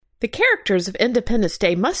The characters of Independence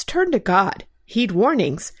Day must turn to God, heed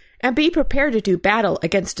warnings, and be prepared to do battle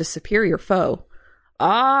against a superior foe.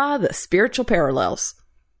 Ah, the spiritual parallels.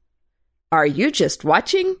 Are you just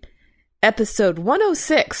watching? Episode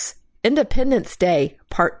 106, Independence Day,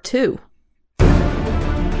 Part 2.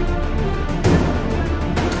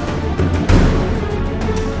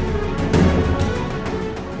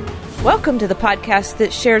 Welcome to the podcast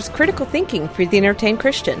that shares critical thinking for the entertained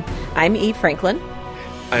Christian. I'm Eve Franklin.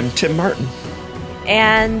 I'm Tim Martin.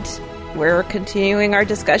 And we're continuing our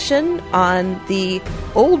discussion on the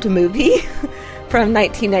old movie from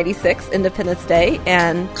 1996, Independence Day.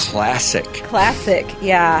 And Classic,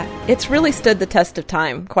 yeah. It's really stood the test of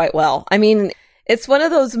time quite well. I mean, it's one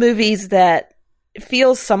of those movies that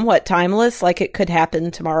feels somewhat timeless, like it could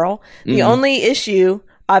happen tomorrow. The only issue,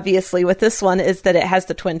 obviously, with this one is that it has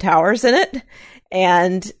the Twin Towers in it,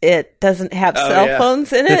 and it doesn't have cell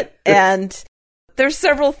phones in it, and there's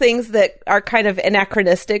several things that are kind of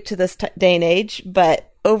anachronistic to this day and age,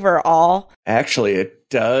 but overall... Actually, it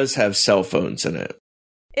does have cell phones in it.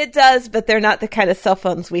 It does, but they're not the kind of cell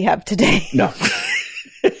phones we have today. No.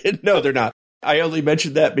 No, they're not. I only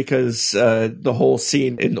mentioned that because the whole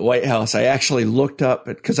scene in the White House, I actually looked up,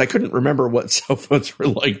 because I couldn't remember what cell phones were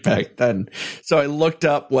like back then. So I looked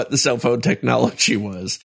up what the cell phone technology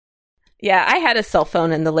was. Yeah, I had a cell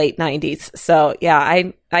phone in the late 90s. So yeah,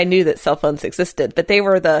 I knew that cell phones existed, but they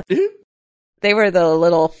were the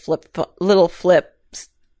little flip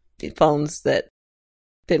phones that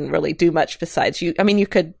didn't really do much besides you. I mean, you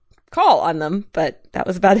could call on them, but that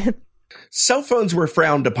was about it. Cell phones were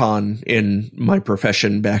frowned upon in my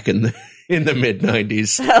profession back in the mid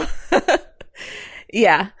 90s.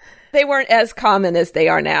 Yeah. They weren't as common as they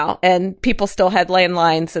are now, and people still had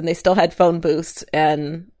landlines and they still had phone booths,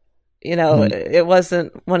 and you know, it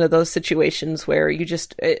wasn't one of those situations where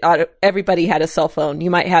everybody had a cell phone. You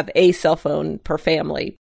might have a cell phone per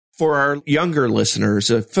family. For our younger listeners,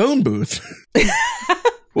 a phone booth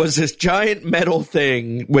was this giant metal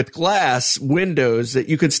thing with glass windows that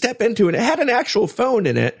you could step into, and it had an actual phone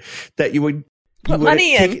in it that you would put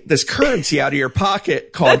money in. This currency out of your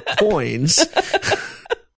pocket called coins.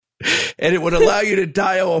 And it would allow you to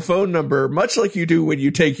dial a phone number, much like you do when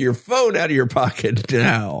you take your phone out of your pocket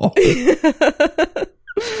now.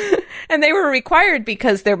 And they were required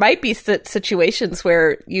because there might be situations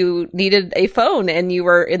where you needed a phone and you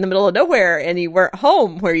were in the middle of nowhere and you weren't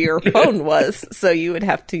home where your phone was. So you would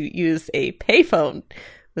have to use a payphone. It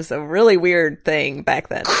was a really weird thing back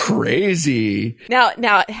then. Crazy.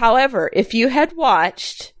 Now, however, if you had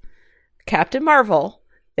watched Captain Marvel,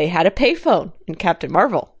 they had a payphone in Captain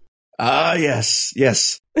Marvel. Ah, yes.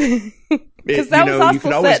 Because that was also you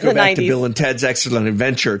can always set in go the back 90s. to Bill and Ted's Excellent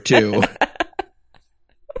Adventure, too.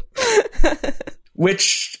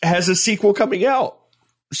 Which has a sequel coming out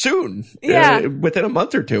soon. Yeah. Within a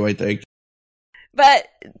month or two, I think. But,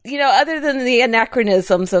 you know, other than the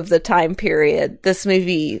anachronisms of the time period, this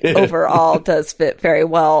movie overall does fit very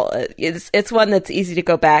well. It's one that's easy to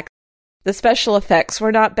go back. The special effects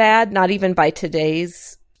were not bad, not even by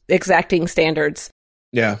today's exacting standards.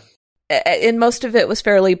 Yeah. And most of it was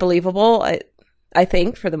fairly believable, I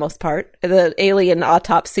think, for the most part. The alien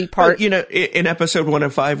autopsy part. But, you know, in episode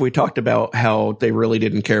 105, we talked about how they really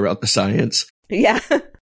didn't care about the science. Yeah.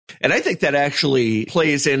 And I think that actually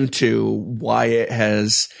plays into why it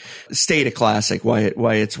has stayed a classic,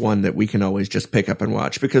 why it's one that we can always just pick up and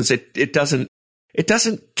watch, because it doesn't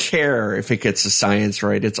care if it gets the science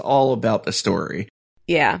right. It's all about the story.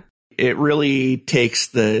 Yeah. It really takes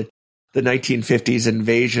the 1950s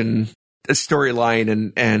invasion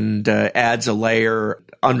storyline and adds a layer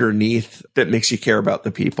underneath that makes you care about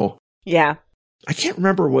the people. Yeah. I can't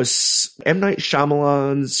remember, was M. Night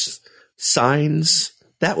Shyamalan's Signs?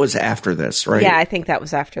 That was after this, right? Yeah, I think that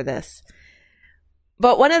was after this.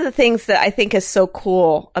 But one of the things that I think is so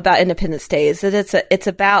cool about Independence Day is that it's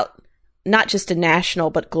about not just a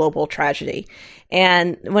national but global tragedy.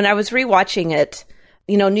 And when I was rewatching it,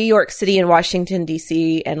 you know, New York City and Washington,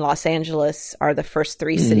 D.C. and Los Angeles are the first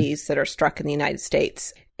three cities that are struck in the United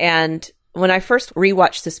States. And when I first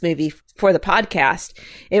rewatched this movie for the podcast,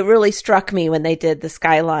 it really struck me when they did the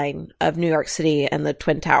skyline of New York City and the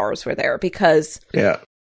Twin Towers were there, because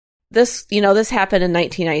this happened in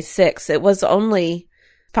 1996. It was only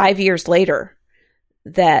 5 years later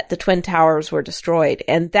that the Twin Towers were destroyed.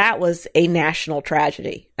 And that was a national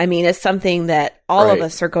tragedy. I mean, it's something that all of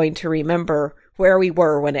us are going to remember where we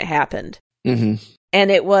were when it happened. Mm-hmm. And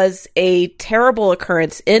it was a terrible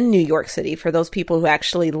occurrence in New York City for those people who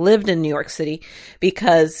actually lived in New York City,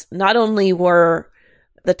 because not only were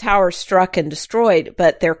the tower struck and destroyed,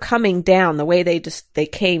 but they're coming down the way they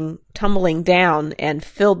came tumbling down and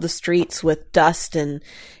filled the streets with dust and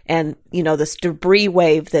this debris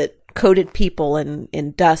wave that coated people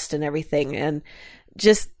in dust and everything. And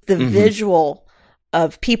just the visual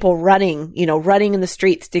of people running in the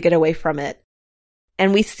streets to get away from it.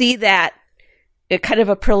 And we see that kind of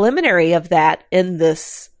a preliminary of that in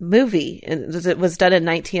this movie. And it was done in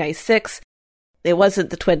 1996. It wasn't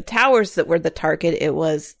the Twin Towers that were the target. It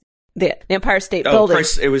was the Empire State Building.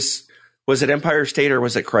 Was it Empire State or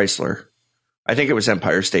was it Chrysler? I think it was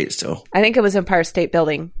Empire State still. I think it was Empire State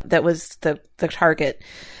Building that was the target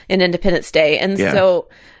in Independence Day. And so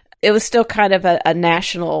it was still kind of a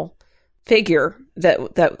national figure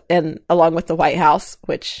that and along with the White House,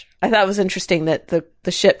 which I thought was interesting that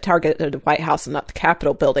the ship targeted the White House and not the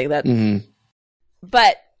Capitol building.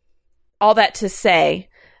 But all that to say,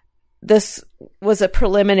 this was a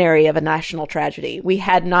preliminary of a national tragedy. We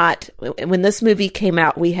had not, when this movie came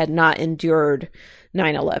out, we had not endured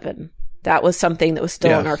 9/11. That was something that was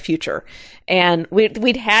still in our future. And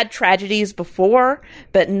we'd had tragedies before,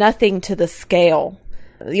 but nothing to the scale.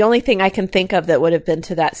 The only thing I can think of that would have been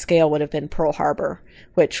to that scale would have been Pearl Harbor,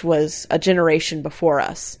 which was a generation before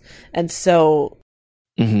us. And so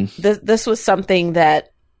this was something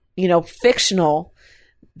that, fictional,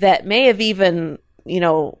 that may have even,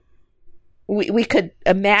 we could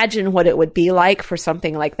imagine what it would be like for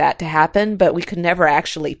something like that to happen, but we could never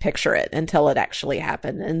actually picture it until it actually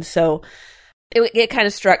happened. And so it kind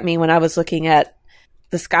of struck me when I was looking at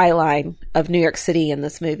the skyline of New York City in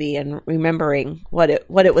this movie and remembering what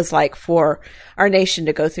it was like for our nation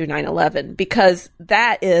to go through 9/11, because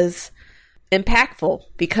that is impactful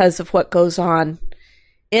because of what goes on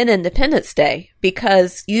in Independence Day,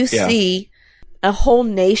 because you see a whole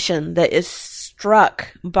nation that is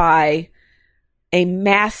struck by a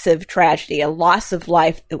massive tragedy, a loss of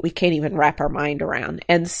life that we can't even wrap our mind around.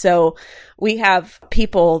 And so we have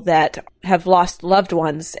people that have lost loved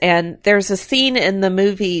ones. And there's a scene in the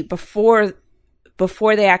movie before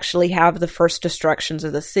they actually have the first destructions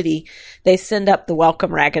of the city, they send up the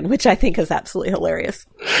welcome wagon, which I think is absolutely hilarious.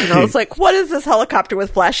 It's like, what is this helicopter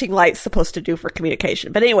with flashing lights supposed to do for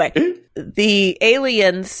communication? But anyway, the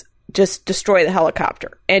aliens just destroy the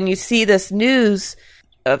helicopter. And you see this news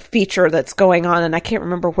feature that's going on, and I can't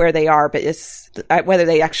remember where they are, but it's whether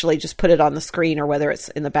they actually just put it on the screen or whether it's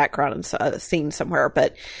in the background in a scene somewhere.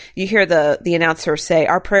 But you hear the announcer say,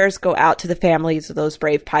 "Our prayers go out to the families of those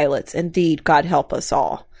brave pilots. Indeed, God help us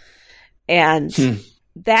all." And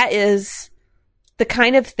that is the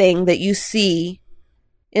kind of thing that you see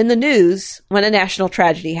in the news when a national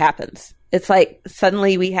tragedy happens. It's like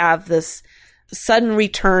suddenly we have this sudden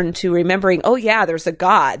return to remembering, oh yeah, there's a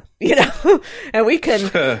God, and we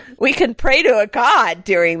can pray to a God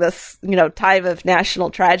during this, time of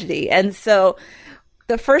national tragedy. And so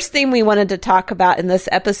the first thing we wanted to talk about in this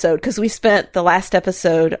episode, because we spent the last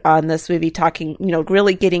episode on this movie talking,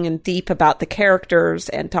 really getting in deep about the characters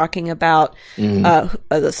and talking about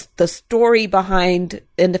the story behind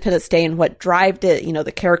Independence Day and what drove it,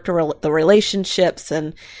 the character, the relationships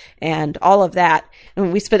and all of that.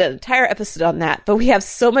 And we spent an entire episode on that, but we have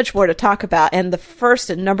so much more to talk about. And the first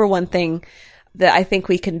and number one thing that I think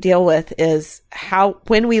we can deal with is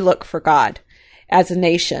when we look for God as a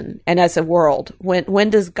nation and as a world, when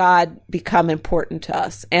does God become important to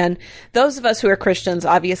us? And those of us who are Christians,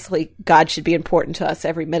 obviously God should be important to us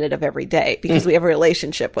every minute of every day because we have a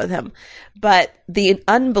relationship with him. But the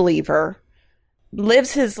unbeliever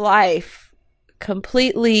lives his life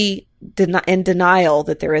completely in denial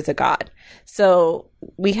that there is a God. So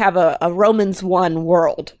we have a Romans 1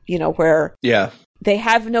 world, where they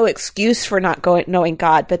have no excuse for not knowing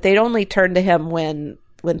God, but they'd only turn to him when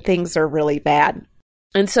things are really bad.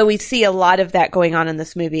 And so we see a lot of that going on in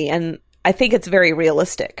this movie, and I think it's very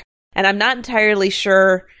realistic. And I'm not entirely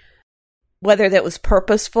sure whether that was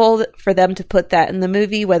purposeful for them to put that in the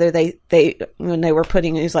movie, whether they when they were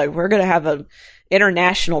putting, he's like, we're going to have an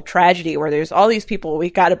international tragedy where there's all these people, we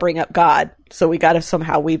got to bring up God, so we got to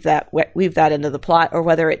somehow weave that into the plot, or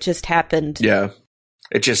whether it just happened. Yeah.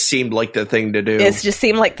 It just seemed like the thing to do. It just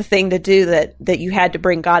seemed like the thing to do that you had to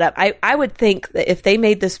bring God up. I would think that if they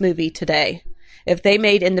made this movie today, if they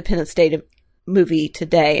made Independence Day movie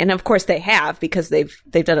today, and of course they have because they've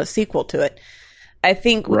done a sequel to it, I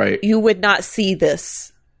think you would not see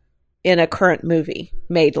this in a current movie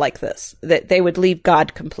made like this. That they would leave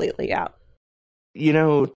God completely out.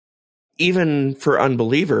 Even for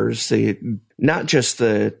unbelievers, not just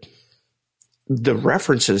the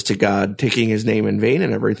references to God, taking his name in vain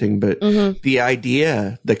and everything, but the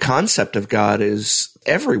idea, the concept of God is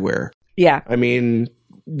everywhere. Yeah. I mean,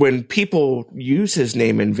 when people use his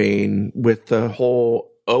name in vain with the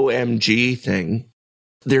whole OMG thing,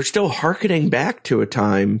 they're still hearkening back to a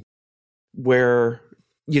time where,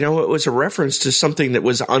 it was a reference to something that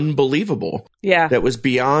was unbelievable. Yeah. That was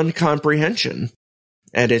beyond comprehension.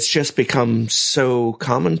 And it's just become so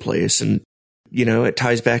commonplace. And, it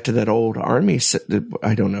ties back to that old army.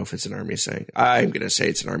 I don't know if it's an army saying. I'm going to say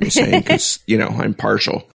it's an army saying because, I'm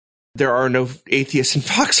partial. There are no atheists in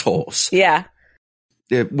foxholes. Yeah.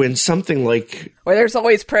 When something like... Or there's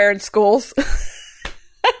always prayer in schools.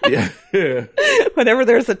 Yeah. Whenever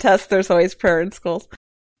there's a test, there's always prayer in schools.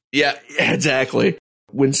 Yeah, exactly.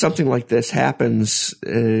 When something like this happens,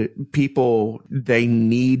 people, they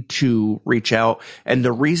need to reach out. And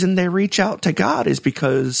the reason they reach out to God is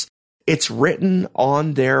because it's written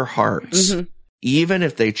on their hearts. Mm-hmm. Even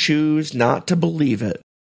if they choose not to believe it,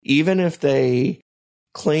 even if they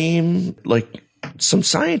claim, like some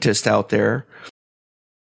scientists out there,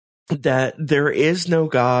 that there is no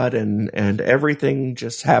God and everything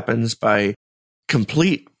just happens by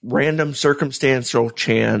complete random circumstantial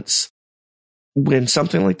chance. When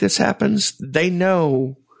something like this happens, they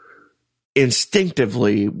know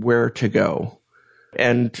instinctively where to go.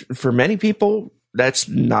 And for many people, it's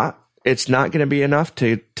not going to be enough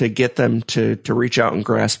to get them to reach out and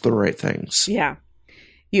grasp the right things. Yeah.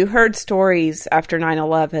 You heard stories after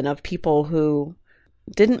 9/11 of people who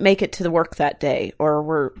didn't make it to the work that day, or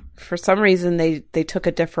were, for some reason, they took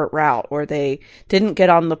a different route, or they didn't get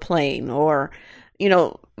on the plane, or,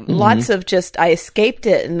 mm-hmm. lots of just, I escaped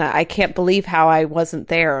it and I can't believe how I wasn't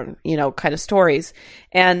there, kind of stories.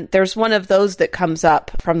 And there's one of those that comes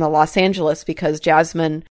up from the Los Angeles because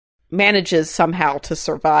Jasmine manages somehow to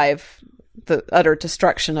survive the utter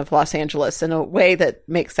destruction of Los Angeles in a way that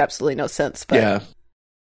makes absolutely no sense. But yeah.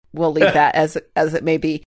 We'll leave that as it may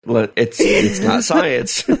be. Well, it's not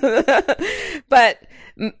science. But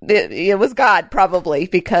it was God, probably,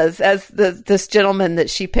 because as this gentleman that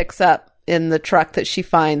she picks up in the truck that she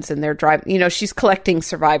finds, and they're driving, she's collecting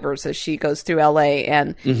survivors as she goes through LA,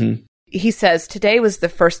 and mm-hmm. he says, "Today was the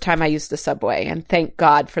first time I used the subway, and thank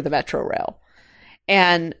God for the Metro Rail."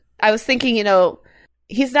 And I was thinking,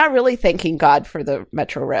 he's not really thanking God for the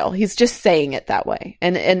Metro Rail. He's just saying it that way.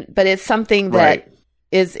 But it's something that right.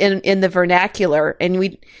 is in the vernacular,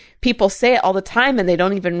 and people say it all the time, and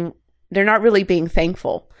they're not really being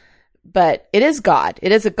thankful. But it is God.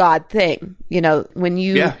 It is a God thing. When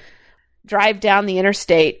you drive down the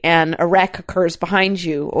interstate and a wreck occurs behind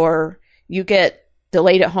you, or you get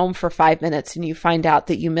delayed at home for 5 minutes and you find out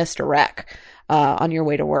that you missed a wreck on your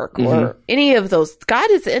way to work, mm-hmm. or any of those, God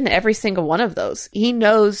is in every single one of those. He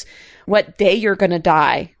knows what day you're going to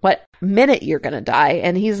die, what minute you're going to die,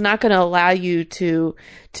 and he's not going to allow you to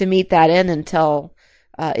meet that end until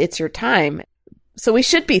it's your time. So we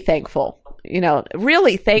should be thankful,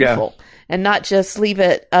 really thankful, and not just leave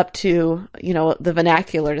it up to, the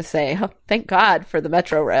vernacular to say, "Oh, thank God for the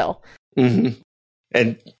Metro Rail." Mm-hmm.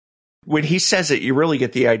 And when he says it, you really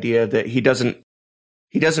get the idea that he doesn't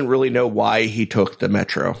really know why he took the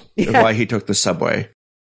metro, why he took the subway.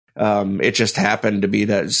 It just happened to be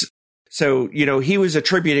that. So, he was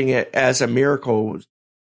attributing it as a miracle.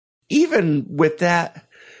 Even with that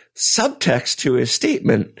subtext to his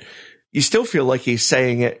statement, you still feel like he's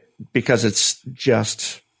saying it because it's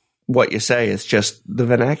just what you say. It's just the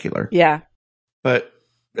vernacular. Yeah. But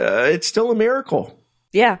it's still a miracle.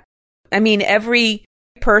 Yeah. I mean, every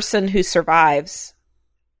person who survives,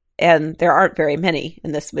 and there aren't very many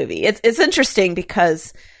in this movie. It's interesting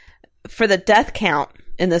because for the death count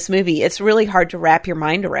in this movie, it's really hard to wrap your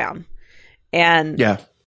mind around. And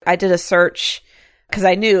I did a search because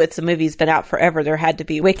I knew it's a movie's been out forever. There had to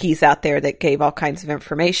be wikis out there that gave all kinds of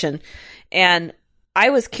information. And I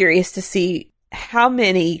was curious to see how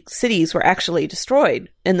many cities were actually destroyed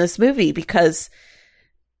in this movie, because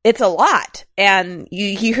it's a lot. And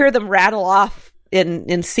you hear them rattle off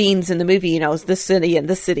in scenes in the movie, it's this city and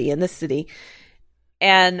this city and this city.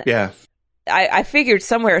 And I figured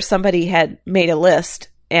somewhere somebody had made a list,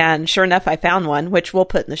 and sure enough, I found one, which we'll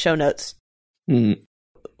put in the show notes,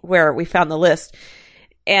 where we found the list.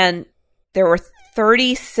 And there were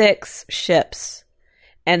 36 ships,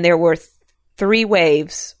 and there were 3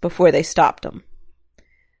 waves before they stopped them.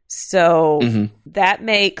 So that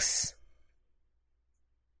makes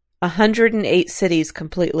 108 cities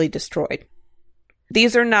completely destroyed.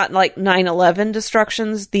 These are not like 9/11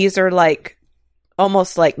 destructions. These are like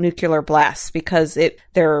almost like nuclear blasts, because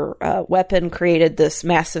their weapon created this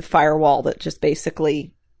massive firewall that just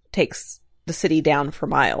basically takes the city down for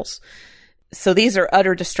miles. So these are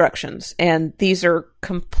utter destructions, and these are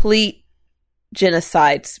complete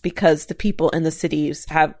genocides because the people in the cities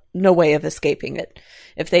have no way of escaping it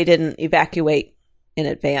if they didn't evacuate in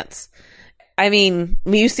advance. I mean,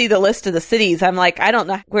 when you see the list of the cities, I'm like, I don't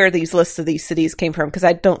know where these lists of these cities came from because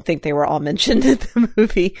I don't think they were all mentioned in the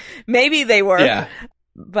movie. Maybe they were. Yeah.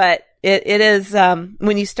 But it is,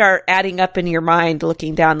 when you start adding up in your mind,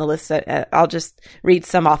 looking down the list, I'll just read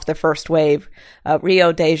some off the first wave.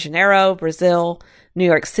 Rio de Janeiro, Brazil, New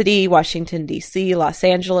York City, Washington, D.C., Los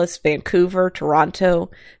Angeles, Vancouver,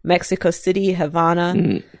 Toronto, Mexico City,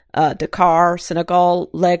 Havana, Dakar, Senegal,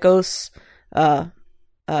 Lagos,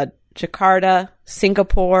 Jakarta,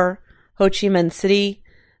 Singapore, Ho Chi Minh City,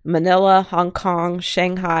 Manila, Hong Kong,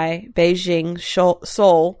 Shanghai, Beijing,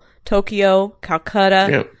 Seoul, Tokyo,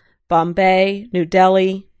 Calcutta, Bombay, New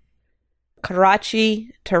Delhi,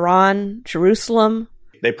 Karachi, Tehran, Jerusalem.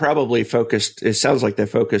 They probably focused, it sounds like they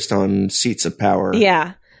focused on seats of power.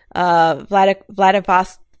 Yeah.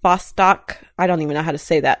 Vladivostok, I don't even know how to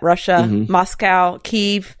say that. Russia, Moscow,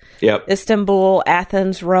 Kyiv, Istanbul,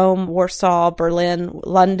 Athens, Rome, Warsaw, Berlin,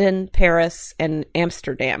 London, Paris, and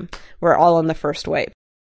Amsterdam were all in the first wave.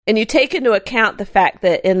 And you take into account the fact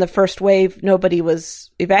that in the first wave, nobody was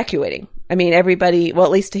evacuating. I mean, everybody, well,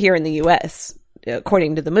 at least here in the U.S.,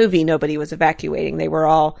 according to the movie, nobody was evacuating. They were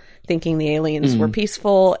all thinking the aliens were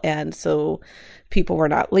peaceful, and so people were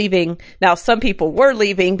not leaving. Now, some people were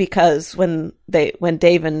leaving because when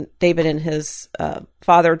David and his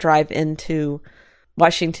father drive into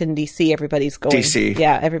Washington, D.C., everybody's going. D.C.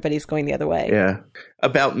 Yeah, everybody's going the other way. Yeah.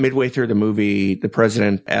 About midway through the movie, the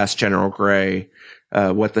president asked General Gray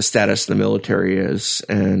what the status of the military is,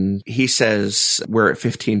 and he says we're at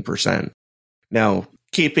 15%. Now,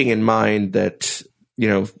 keeping in mind that,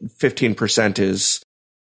 15% is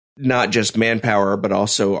not just manpower, but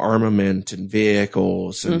also armament and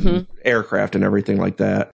vehicles and aircraft and everything like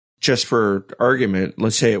that. Just for argument,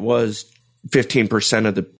 let's say it was 15%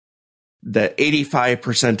 of the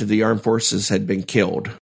 85% of the armed forces had been killed.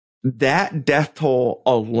 That death toll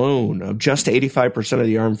alone of just 85% of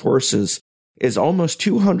the armed forces is almost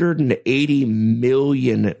 280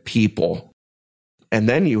 million people. And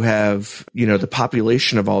then you have, the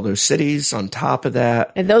population of all those cities on top of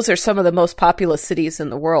that. And those are some of the most populous cities in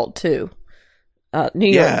the world, too. New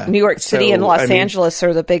York City and Los Angeles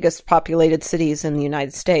are the biggest populated cities in the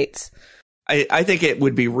United States. I think it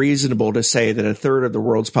would be reasonable to say that a third of the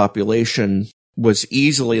world's population was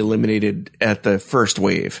easily eliminated at the first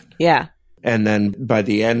wave. Yeah. And then by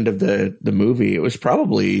the end of the movie, it was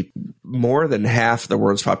probably more than half the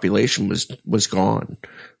world's population was gone,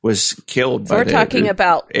 was killed by we're talking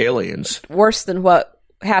about aliens. Worse than what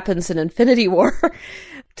happens in Infinity War.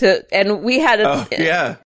 And we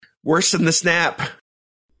had worse than the snap.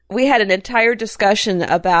 We had an entire discussion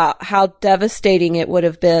about how devastating it would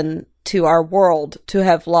have been to our world to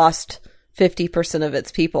have lost 50% of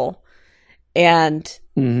its people. And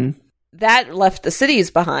that left the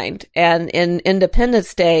cities behind. And in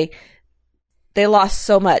Independence Day, they lost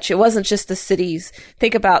so much. It wasn't just the cities.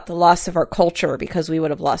 Think about the loss of our culture, because we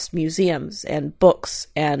would have lost museums and books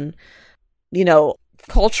and,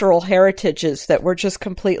 cultural heritages that were just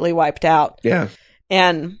completely wiped out. Yeah.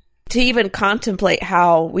 And to even contemplate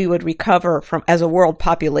how we would recover as a world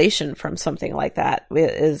population from something like that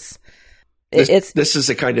is... This is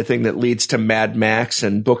the kind of thing that leads to Mad Max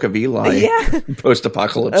and Book of Eli,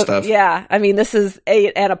 post-apocalypse stuff. Yeah, I mean, this is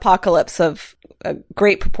an apocalypse of a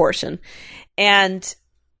great proportion. And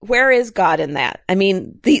where is God in that? I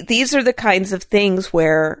mean, these are the kinds of things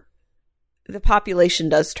where the population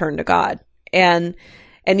does turn to God. And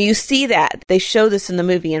you see that. They show this in the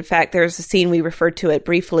movie. In fact, there's a scene, we referred to it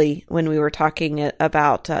briefly when we were talking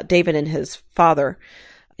about David and his father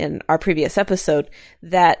in our previous episode,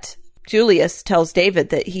 that Julius tells David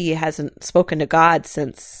that he hasn't spoken to God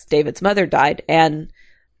since David's mother died. And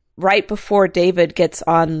right before David gets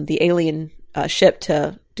on the alien ship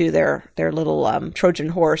to do their little Trojan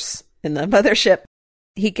horse in the mothership,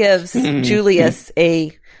 he gives Julius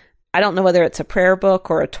I don't know whether it's a prayer book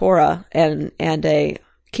or a Torah and a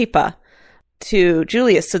kippah to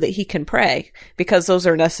Julius so that he can pray, because those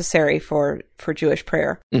are necessary for Jewish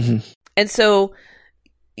prayer. And so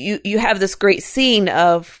you have this great scene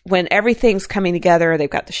of when everything's coming together. They've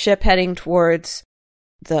got the ship heading towards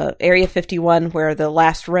the Area 51, where the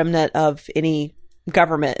last remnant of any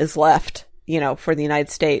government is left, for the United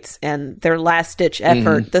States, and their last ditch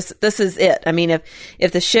effort. This is it. I mean,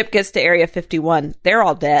 if the ship gets to Area 51, they're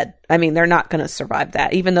all dead. I mean, they're not going to survive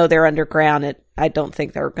that. Even though they're underground, I don't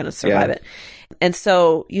think they're going to survive it. And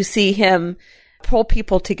so you see him pull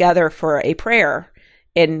people together for a prayer,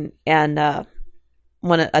 and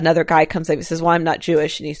when another guy comes up and says, well, I'm not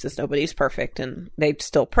Jewish. And he says, nobody's perfect. And they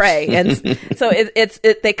still pray. And so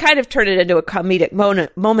they kind of turn it into a comedic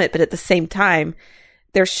moment, but at the same time,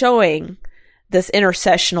 they're showing this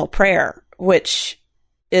intercessional prayer, which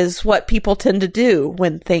is what people tend to do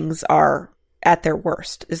when things are at their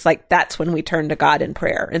worst. It's like, that's when we turn to God in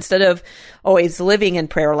prayer. Instead of always living in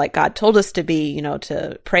prayer like God told us to be,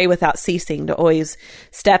 to pray without ceasing, to always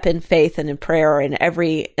step in faith and in prayer in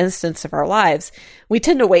every instance of our lives, we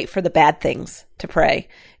tend to wait for the bad things to pray.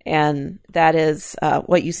 And that is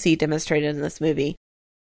what you see demonstrated in this movie.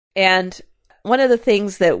 And one of the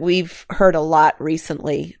things that we've heard a lot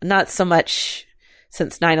recently, not so much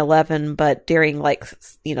since 9/11, but during like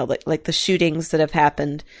the shootings that have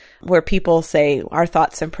happened, where people say our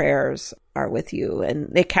thoughts and prayers are with you, and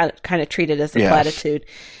they kind of treat it as a platitude.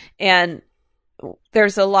 And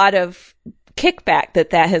there's a lot of kickback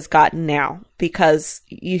that has gotten now, because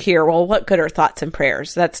you hear, well, what good are thoughts and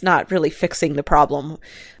prayers? That's not really fixing the problem.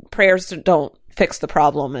 Prayers don't fix the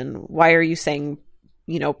problem. And why are you saying,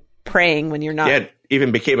 praying when you're not? Yeah, it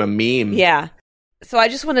even became a meme. Yeah. So I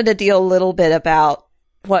just wanted to deal a little bit about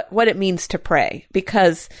what it means to pray,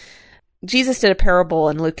 because Jesus did a parable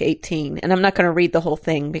in Luke 18, and I'm not going to read the whole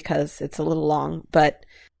thing because it's a little long, but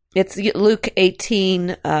it's Luke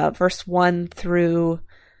 18, verse 1 through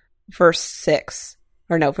verse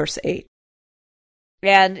 8.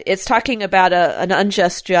 And it's talking about an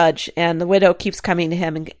unjust judge, and the widow keeps coming to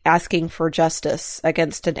him and asking for justice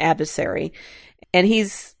against an adversary, and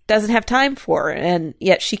doesn't have time for it, and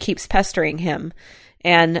yet she keeps pestering him.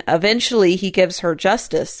 And eventually he gives her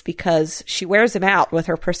justice because she wears him out with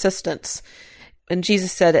her persistence. And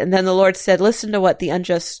Jesus said, and then the Lord said, listen to what the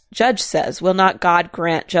unjust judge says. Will not God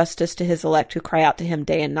grant justice to his elect who cry out to him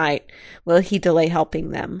day and night? Will he delay helping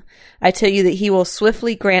them? I tell you that he will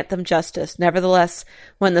swiftly grant them justice. Nevertheless,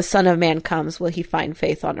 when the Son of Man comes, will he find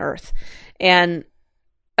faith on earth? And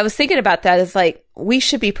I was thinking about that as like, we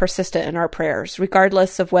should be persistent in our prayers,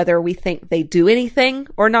 regardless of whether we think they do anything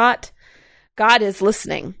or not. God is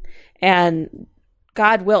listening, and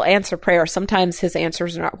God will answer prayer. Sometimes his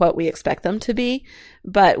answers are not what we expect them to be,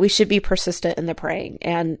 but we should be persistent in the praying.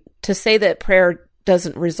 And to say that prayer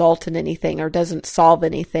doesn't result in anything or doesn't solve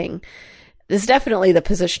anything is definitely the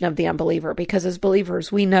position of the unbeliever, because as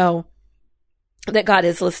believers, we know that God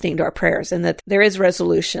is listening to our prayers and that there is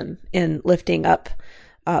resolution in lifting up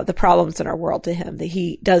the problems in our world to him, that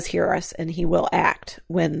he does hear us and he will act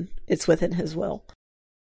when it's within his will.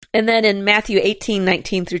 And then in Matthew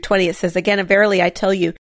 18:19 through 20, it says, again, verily I tell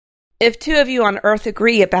you, if two of you on earth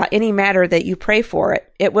agree about any matter that you pray for,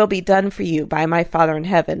 it will be done for you by my Father in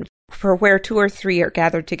heaven. For where 2 or 3 are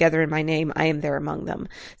gathered together in my name, I am there among them.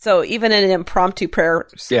 So even in an impromptu prayer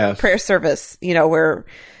service, where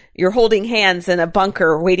you're holding hands in a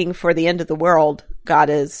bunker waiting for the end of the world, God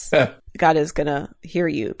is going to hear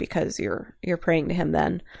you because you're praying to him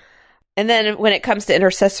then. And then when it comes to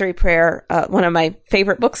intercessory prayer, one of my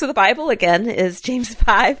favorite books of the Bible, again, is James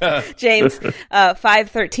 5. James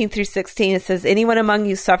 5:13 through 16. It says, anyone among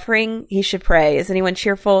you suffering, he should pray. Is anyone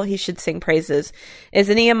cheerful? He should sing praises. Is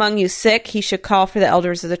any among you sick? He should call for the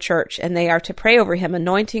elders of the church, and they are to pray over him,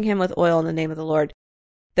 anointing him with oil in the name of the Lord.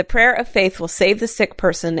 The prayer of faith will save the sick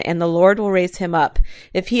person, and the Lord will raise him up.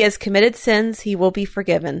 If he has committed sins, he will be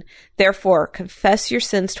forgiven. Therefore, confess your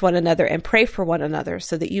sins to one another and pray for one another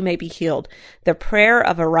so that you may be healed. The prayer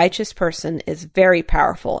of a righteous person is very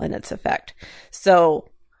powerful in its effect. So,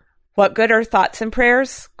 what good are thoughts and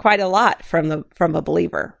prayers? Quite a lot from a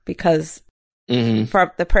believer, because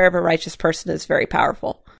the prayer of a righteous person is very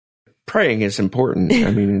powerful. Praying is important.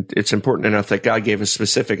 I mean, it's important enough that God gave us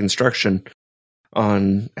specific instruction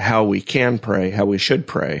on how we can pray, how we should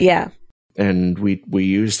pray. Yeah. And we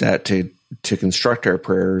use that to construct our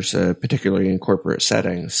prayers, particularly in corporate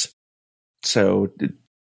settings. So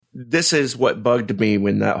this is what bugged me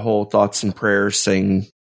when that whole thoughts and prayers thing,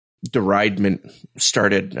 deridement,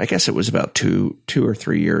 started. I guess it was about two or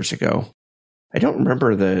 3 years ago. I don't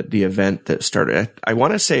remember the event that started. I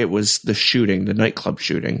want to say it was the nightclub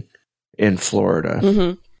shooting in Florida.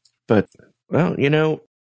 Mm-hmm. But, well,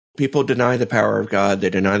 people deny the power of God. They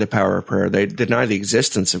deny the power of prayer. They deny the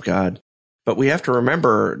existence of God. But we have to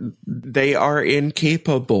remember they are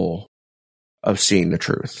incapable of seeing the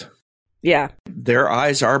truth. Yeah. Their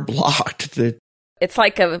eyes are blocked. It's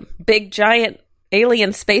like a big, giant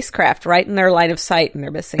alien spacecraft right in their line of sight, and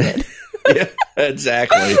they're missing it. Yeah,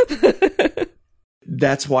 exactly.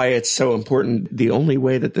 That's why it's so important. The only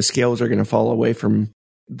way that the scales are going to fall away from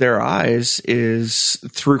their eyes is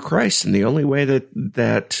through Christ. And the only way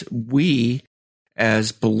that we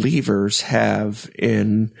as believers have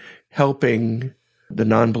in helping the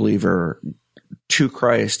non-believer to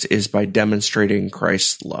Christ is by demonstrating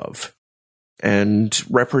Christ's love and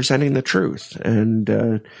representing the truth.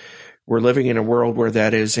 And we're living in a world where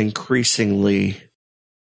that is increasingly,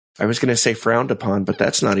 I was going to say frowned upon, but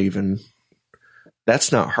that's not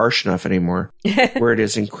harsh enough anymore, where it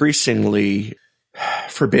is increasingly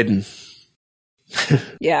forbidden.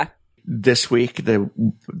 Yeah. This week,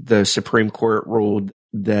 the Supreme Court ruled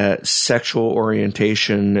that sexual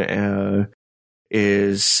orientation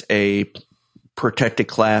is a protected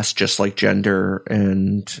class, just like gender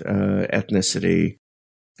and ethnicity.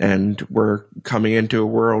 And we're coming into a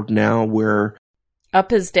world now where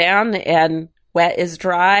up is down and wet is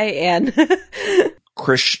dry, and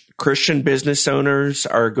Christian business owners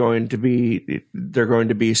are going to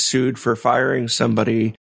be sued for firing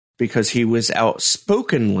somebody because he was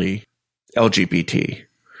outspokenly LGBT,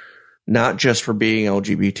 not just for being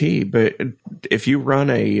LGBT, but if you run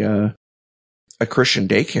a Christian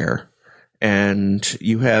daycare and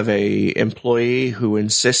you have a employee who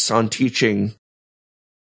insists on teaching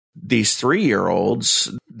these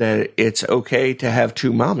 3-year-olds that it's okay to have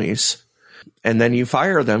 2 mommies, and then you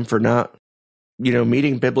fire them for not,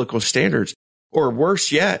 meeting biblical standards, or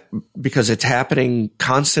worse yet, because it's happening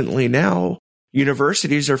constantly now,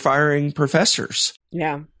 universities are firing professors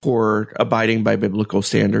for abiding by biblical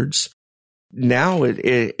standards. Now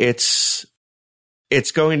it's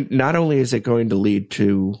going, not only is it going to lead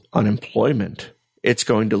to unemployment, it's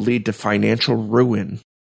going to lead to financial ruin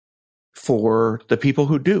for the people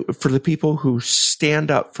who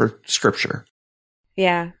stand up for Scripture.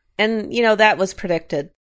 Yeah. And, that was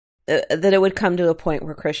predicted, that it would come to a point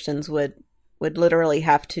where Christians would literally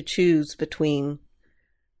have to choose between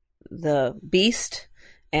the beast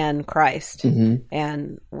and Christ. Mm-hmm.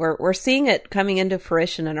 And we're seeing it coming into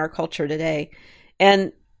fruition in our culture today.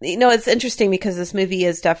 And, it's interesting because this movie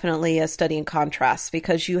is definitely a study in contrast,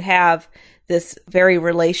 because you have this very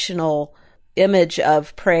relational image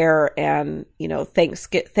of prayer and,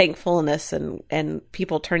 thankfulness and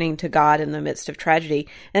people turning to God in the midst of tragedy.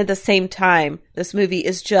 And at the same time, this movie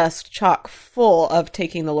is just chock full of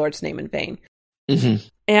taking the Lord's name in vain. Mm-hmm.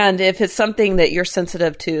 And if it's something that you're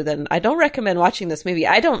sensitive to, then I don't recommend watching this movie.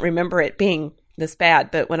 I don't remember it being this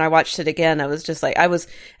bad, but when I watched it again, I was just like, I was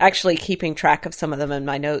actually keeping track of some of them in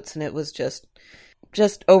my notes, and it was just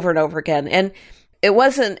over and over again. And it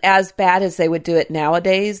wasn't as bad as they would do it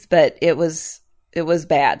nowadays, but it was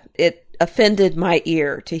bad. It offended my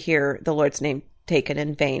ear to hear the Lord's name taken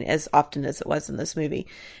in vain as often as it was in this movie.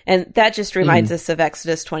 And that just reminds us of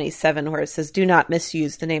Exodus 27, where it says, "Do not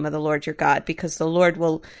misuse the name of the Lord your God, because the Lord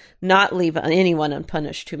will not leave anyone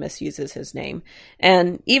unpunished who misuses his name."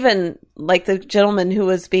 And even like the gentleman who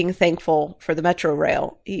was being thankful for the Metro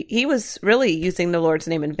Rail, he was really using the Lord's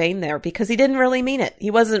name in vain there, because he didn't really mean it.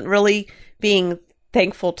 He wasn't really being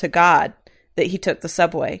thankful to God that he took the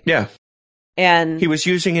subway. Yeah. And he was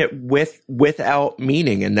using it without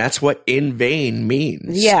meaning, and that's what in vain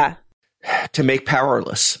means. Yeah. To make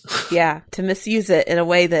powerless. Yeah, to misuse it in a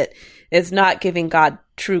way that is not giving God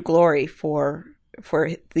true glory for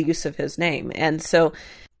the use of his name. And so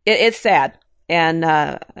it's sad. And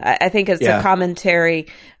I think it's a commentary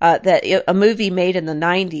that a movie made in the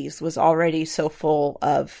 90s was already so full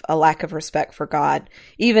of a lack of respect for God,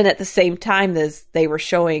 even at the same time as they were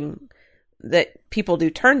showing that people do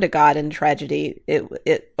turn to God in tragedy.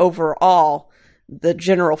 It overall, the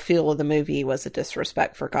general feel of the movie was a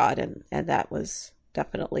disrespect for God, and that was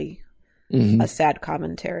definitely a sad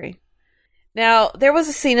commentary. Now, there was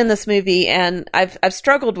a scene in this movie, and I've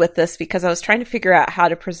struggled with this because I was trying to figure out how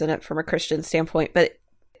to present it from a Christian standpoint, but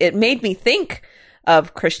it made me think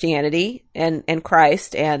of Christianity and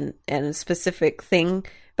Christ and a specific thing,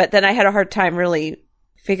 but then I had a hard time really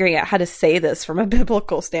figuring out how to say this from a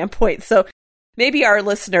biblical standpoint. So maybe our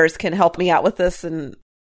listeners can help me out with this, and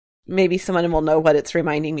maybe someone will know what it's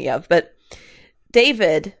reminding me of. But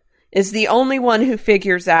David is the only one who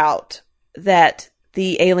figures out that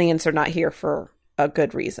the aliens are not here for a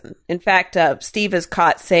good reason. In fact, Steve is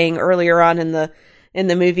caught saying earlier on in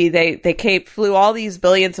the movie they flew all these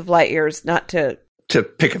billions of light years not to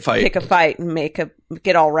pick a fight and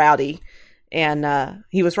get all rowdy. And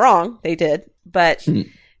he was wrong. They did, but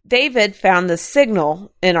David found the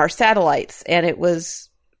signal in our satellites, and it was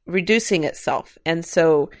reducing itself. And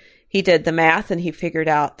so he did the math, and he figured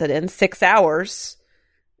out that in 6 hours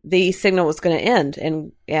the signal was going to end,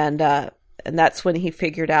 and that's when he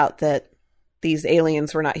figured out that these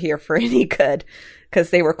aliens were not here for any good, because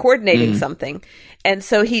they were coordinating something. And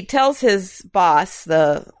so he tells his boss,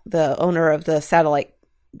 the owner of the satellite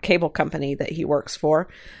cable company that he works for,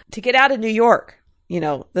 to get out of New York.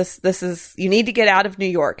 This is, you need to get out of New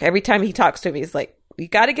York. Every time he talks to him, he's like, you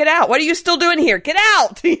got to get out. What are you still doing here? Get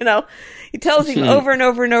out. You know, he tells him over and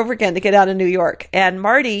over and over again to get out of New York. And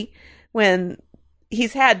Marty, when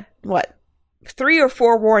he's had 3 or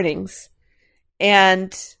 4 warnings,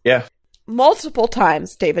 and multiple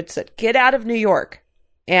times David said, get out of New York.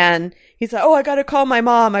 And he's like, oh, I got to call my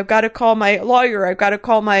mom. I've got to call my lawyer. I've got to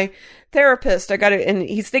call my therapist. And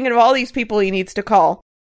he's thinking of all these people he needs to call.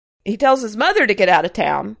 He tells his mother to get out of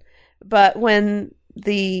town. But when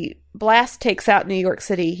the blast takes out New York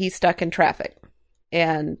City, he's stuck in traffic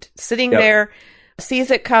and sitting there, sees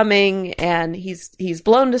it coming, and he's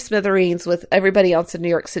blown to smithereens with everybody else in New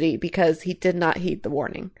York City because he did not heed the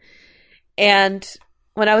warning. And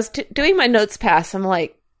when I was doing my notes pass, I'm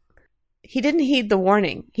like, he didn't heed the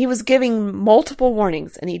warning. He was giving multiple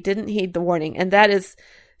warnings and he didn't heed the warning. And that is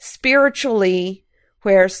spiritually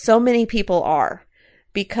where so many people are,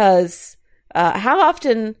 because how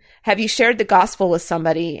often have you shared the gospel with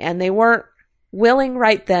somebody and they weren't willing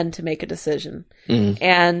right then to make a decision?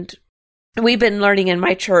 And we've been learning in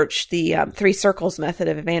my church the 3 circles method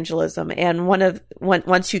of evangelism. And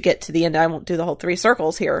once you get to the end, I won't do the whole 3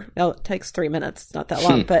 circles here. No, it takes 3 minutes. It's not that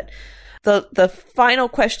long. But the final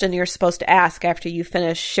question you're supposed to ask after you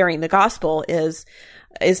finish sharing the gospel is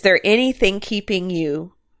there anything keeping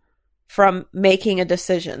you from making a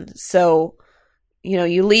decision? So, you know,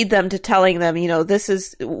 you lead them to telling them, you know, this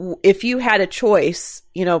is, if you had a choice,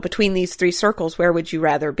 you know, between these 3 circles, where would you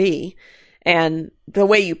rather be? And the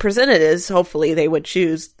way you present it is hopefully they would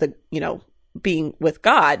choose the, you know, being with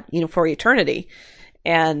God, you know, for eternity.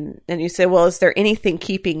 And you say, well, is there anything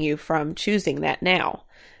keeping you from choosing that now?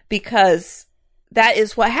 Because that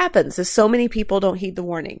is what happens, is so many people don't heed the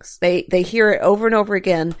warnings. They hear it over and over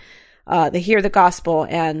again. They hear the gospel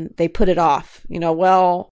and they put it off. You know,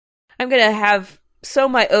 well, I'm going to have sow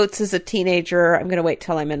my oats as a teenager. I'm going to wait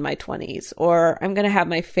till I'm in my 20s, or I'm going to have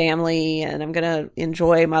my family and I'm going to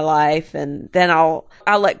enjoy my life, and then I'll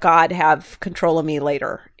let God have control of me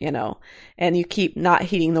later, you know. And you keep not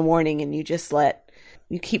heeding the warning, and you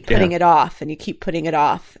keep putting it off, and you keep putting it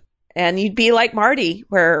off. And you'd be like Marty,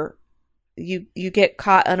 where you get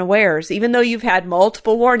caught unawares. Even though you've had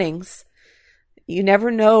multiple warnings, you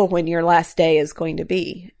never know when your last day is going to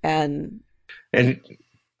be. And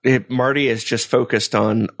Marty is just focused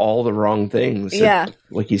on all the wrong things. Yeah.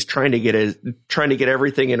 Like he's trying to get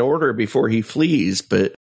everything in order before he flees,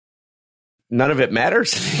 but none of it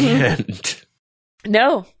matters in the end.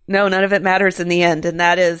 No, none of it matters in the end. And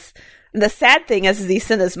that is, the sad thing is he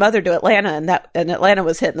sent his mother to Atlanta, and Atlanta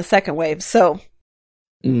was hit in the second wave. So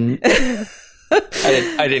I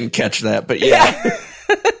didn't catch that, but yeah.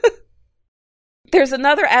 There's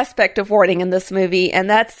another aspect of warning in this movie, and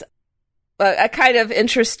that's a kind of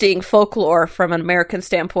interesting folklore from an American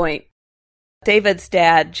standpoint. David's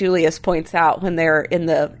dad, Julius, points out when they're in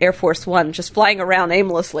the Air Force One, just flying around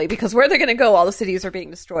aimlessly, because where they're going to go, all the cities are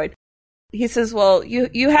being destroyed. He says, well,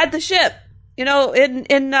 you had the ship, you know,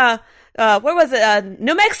 in where was it?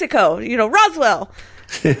 New Mexico, you know, Roswell.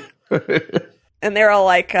 And they're all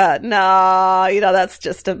like, no, you know, that's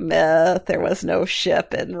just a myth. There was no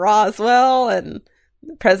ship in Roswell. And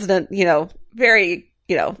the president, you know, very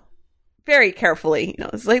carefully, you know,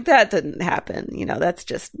 it's like, that didn't happen. You know, that's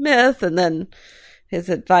just myth. And then his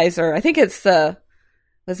advisor, I think it's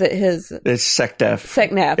it's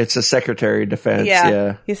SecDef. It's a Secretary of Defense.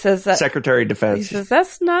 Yeah. He says that. Secretary of Defense. He says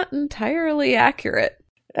that's not entirely accurate.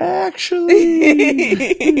 Actually.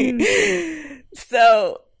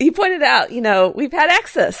 So he pointed out, you know, we've had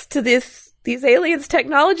access to these aliens'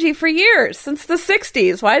 technology for years, since the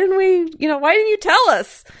 60s. Why didn't you tell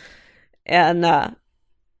us? And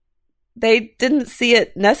they didn't see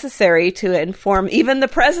it necessary to inform even the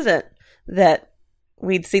president that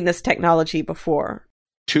we'd seen this technology before.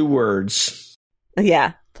 2 words.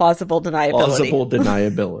 Yeah, plausible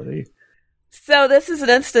deniability. So this is an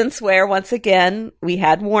instance where, once again, we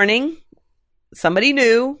had warning. Somebody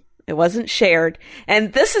knew. It wasn't shared.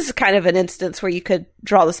 And this is kind of an instance where you could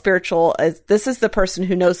draw the spiritual as this is the person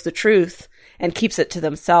who knows the truth and keeps it to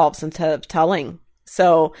themselves instead of telling.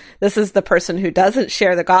 So this is the person who doesn't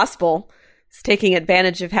share the gospel, is taking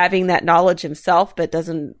advantage of having that knowledge himself, but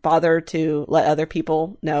doesn't bother to let other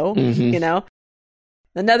people know, you know?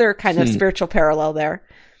 Another kind of spiritual parallel there.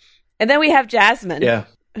 And then we have Jasmine,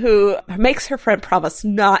 who makes her friend promise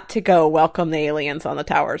not to go welcome the aliens on the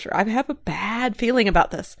towers. I have a bad feeling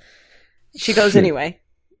about this. She goes anyway,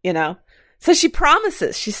 you know? So she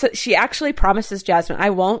promises. She actually promises Jasmine,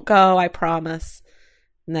 I won't go, I promise.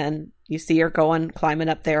 And then you see her climbing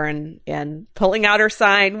up there and pulling out her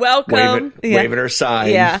sign. Welcome. Waving her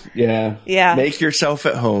sign. Yeah. Make yourself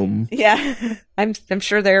at home. Yeah. I'm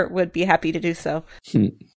sure they would be happy to do so.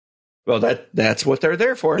 Well, that's what they're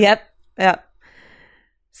there for. Yep.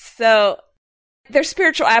 So their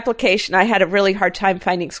spiritual application, I had a really hard time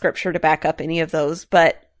finding scripture to back up any of those,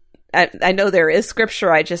 but I know there is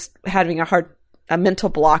scripture. I just having a mental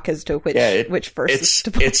block as to which verses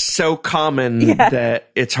to put. It's so common that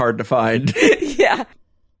it's hard to find. Yeah.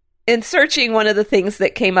 In searching, one of the things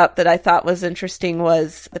that came up that I thought was interesting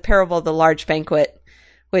was the parable of the large banquet,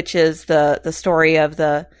 which is the story of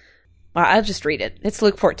I'll just read it. It's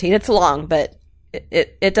Luke 14. It's long, but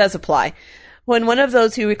it does apply. When one of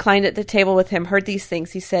those who reclined at the table with him heard these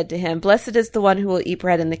things, he said to him, "Blessed is the one who will eat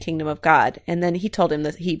bread in the kingdom of God." And then he told him,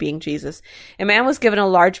 that he being Jesus, a man was given a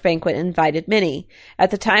large banquet and invited many.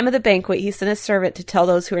 At the time of the banquet, he sent a servant to tell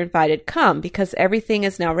those who were invited, "Come, because everything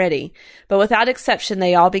is now ready." But without exception,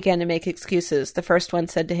 they all began to make excuses. The first one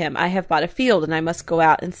said to him, "I have bought a field and I must go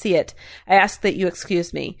out and see it. I ask that you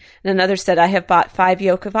excuse me." And another said, "I have bought 5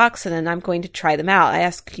 yoke of oxen and I'm going to try them out. I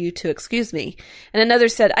ask you to excuse me." And another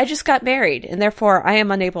said, "I just got married and therefore I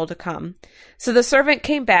am unable to come." So the servant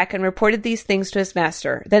came back and reported these things to his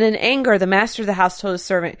master. Then in anger, the master of the house told his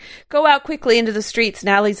servant, "Go out quickly into the streets and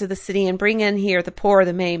alleys of the city and bring in here the poor,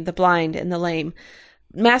 the maimed, the blind, and the lame."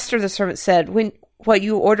 "Master," the servant said, "when what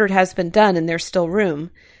you ordered has been done and there's still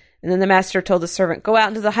room." And then the master told the servant, "Go out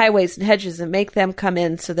into the highways and hedges and make them come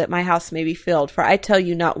in so that my house may be filled. For I tell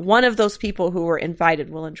you, not one of those people who were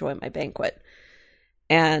invited will enjoy my banquet."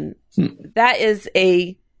 And that is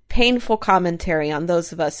a painful commentary on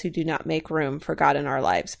those of us who do not make room for God in our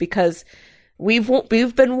lives, because we've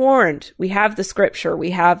been warned. We have the scripture,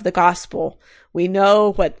 we have the gospel, we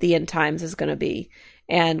know what the end times is going to be,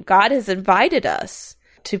 and God has invited us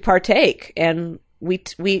to partake, and we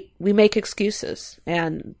make excuses,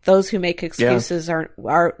 and those who make excuses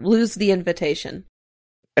are lose the invitation.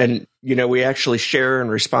 And we actually share in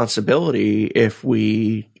responsibility if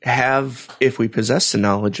we possess the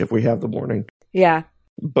knowledge, if we have the warning. Yeah.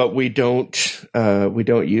 But we don't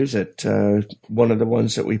use it. One of the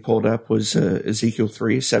ones that we pulled up was Ezekiel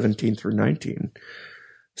 3:17 through 19.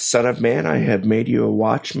 "Son of man, I have made you a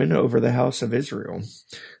watchman over the house of Israel.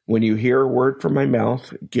 When you hear a word from my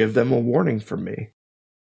mouth, give them a warning from me.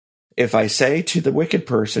 If I say to the wicked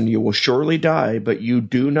person, 'You will surely die,' but you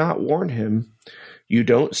do not warn him, you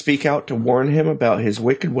don't speak out to warn him about his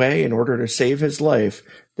wicked way in order to save his life,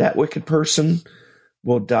 that wicked person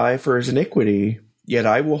will die for his iniquity. Yet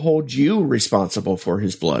I will hold you responsible for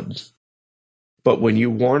his blood. But when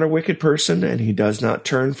you warn a wicked person and he does not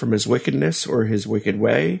turn from his wickedness or his wicked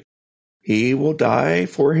way, he will die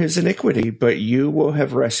for his iniquity, but you will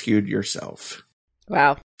have rescued yourself."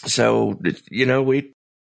 Wow. So, that's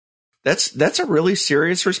a really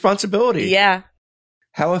serious responsibility. Yeah.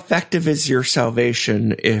 How effective is your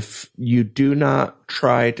salvation if you do not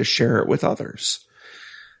try to share it with others?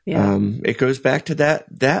 Yeah. It goes back to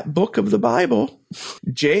that book of the Bible,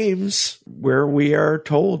 James, where we are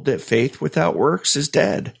told that faith without works is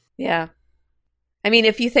dead. Yeah. I mean,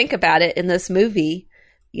 if you think about it, in this movie,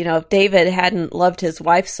 if David hadn't loved his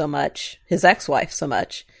wife so much, his ex-wife so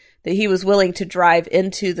much, that he was willing to drive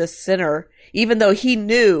into the sinner, even though he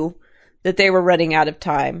knew that they were running out of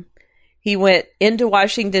time. He went into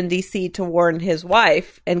Washington, D.C. to warn his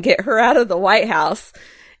wife and get her out of the White House.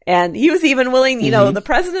 And he was even willing, the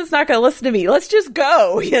president's not going to listen to me. Let's just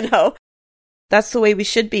go, That's the way we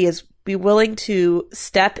should be, is be willing to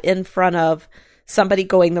step in front of somebody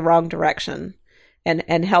going the wrong direction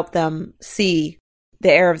and help them see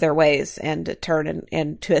the error of their ways and to turn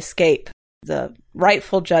and to escape the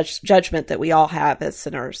rightful judgment that we all have as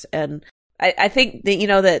sinners. And I think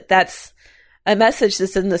that that's a message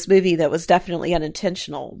that's in this movie that was definitely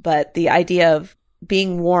unintentional, but the idea of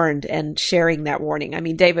being warned and sharing that warning. I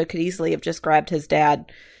mean, David could easily have just grabbed his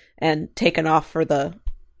dad and taken off for the,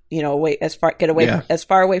 as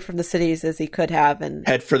far away from the cities as he could have, and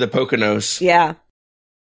head for the Poconos. Yeah.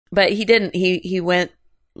 But he didn't. He went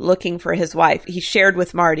looking for his wife. He shared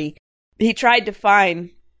with Marty. He tried to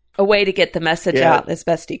find a way to get the message out as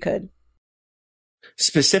best he could.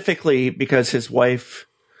 Specifically because his wife,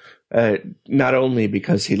 not only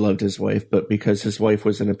because he loved his wife, but because his wife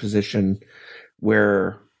was in a position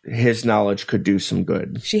where his knowledge could do some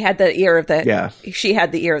good. She had the ear of she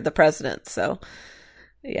had the ear of the president. So,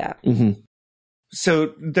 yeah. Mm-hmm.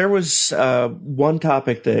 So there was one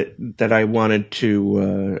topic that I wanted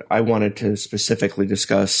to specifically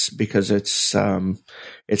discuss because it's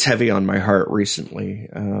heavy on my heart recently.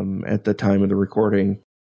 At the time of the recording,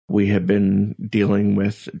 we have been dealing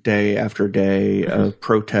with day after day of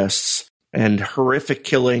protests and horrific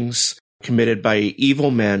killings committed by evil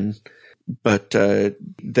men. But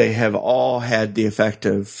they have all had the effect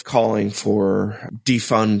of calling for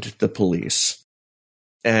defund the police.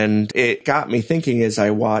 And it got me thinking as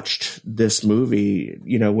I watched this movie,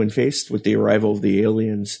 when faced with the arrival of the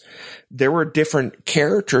aliens, there were different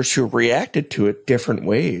characters who reacted to it different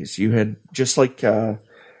ways. You had just like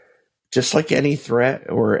any threat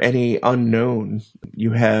or any unknown,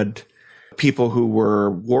 you had people who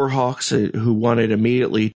were warhawks who wanted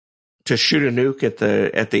immediately to shoot a nuke at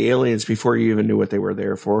the aliens before you even knew what they were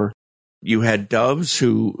there for. You had doves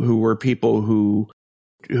who were people who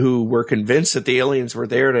were convinced that the aliens were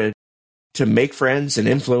there to make friends and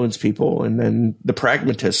influence people. And then the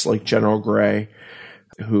pragmatists like General Gray,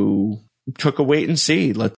 who took a wait and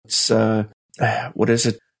see. Let's,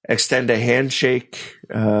 extend a handshake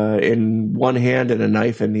in one hand and a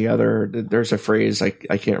knife in the other. There's a phrase, I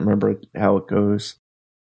can't remember how it goes.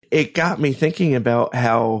 It got me thinking about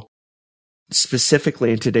how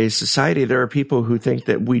specifically in today's society, there are people who think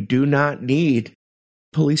that we do not need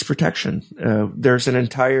police protection. There's an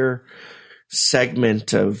entire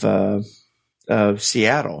segment of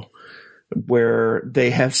Seattle where they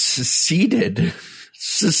have seceded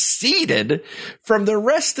from the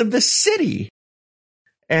rest of the city.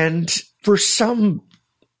 And for some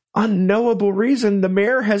unknowable reason, the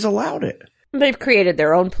mayor has allowed it. They've created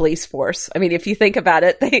their own police force. I mean, if you think about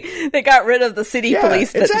it, they got rid of the city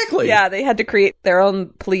police. But exactly. Yeah, they had to create their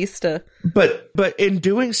own police to. But in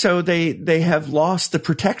doing so, they have lost the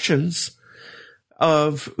protections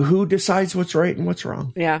of who decides what's right and what's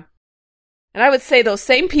wrong. Yeah. And I would say those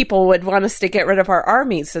same people would want us to get rid of our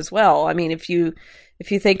armies as well. I mean, if you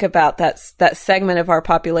think about that segment of our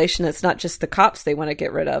population, it's not just the cops they want to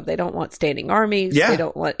get rid of. They don't want standing armies. Yeah. They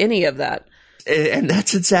don't want any of that. And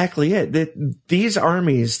that's exactly it. These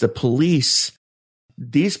armies, the police,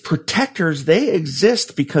 these protectors, they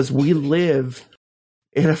exist because we live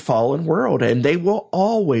in a fallen world, and they will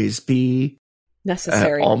always be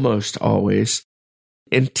necessary. Almost always.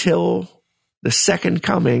 Until the second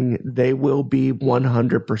coming, they will be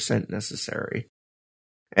 100% necessary.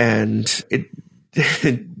 And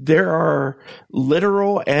there are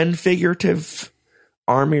literal and figurative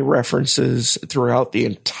army references throughout the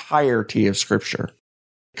entirety of Scripture.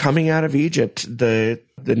 Coming out of Egypt, the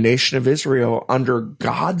nation of Israel, under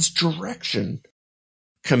God's direction,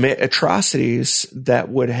 commit atrocities that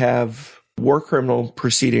would have war criminal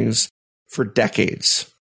proceedings for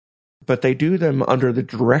decades. But they do them under the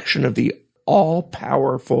direction of the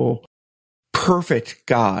all-powerful, perfect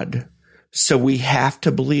God. So we have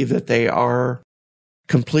to believe that they are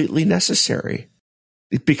completely necessary.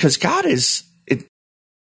 Because God is...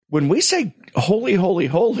 When we say holy, holy,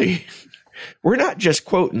 holy, we're not just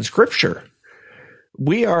quoting Scripture.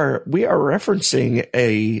 We are referencing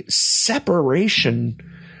a separation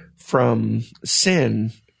from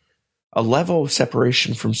sin, a level of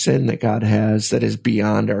separation from sin that God has that is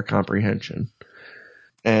beyond our comprehension.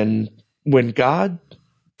 And when God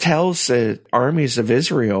tells the armies of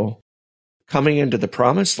Israel coming into the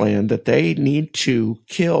promised land that they need to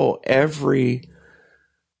kill every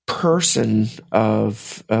person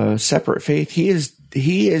of separate faith, he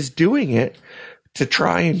is doing it to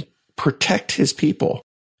try and protect his people,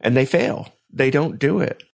 and they fail. They don't do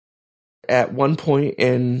it. At one point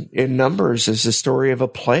in Numbers is the story of a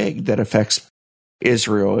plague that affects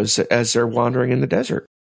Israel as they're wandering in the desert.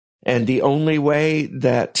 And the only way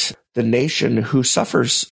that the nation who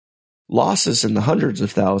suffers losses in the hundreds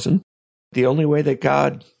of thousands, the only way that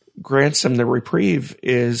God grants them the reprieve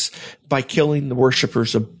is by killing the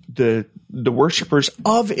worshipers of the worshipers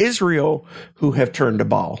of Israel who have turned to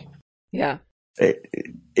Baal. Yeah.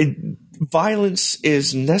 Violence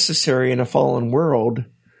is necessary in a fallen world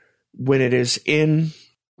when it is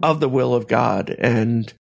of the will of God.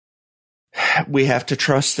 And we have to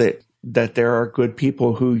trust that there are good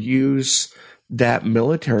people who use that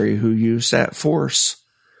military, who use that force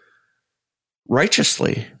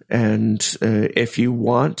righteously. And if you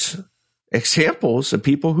want examples of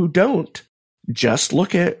people who don't, just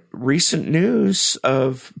look at recent news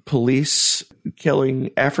of police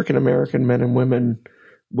killing African American men and women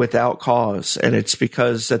without cause. And it's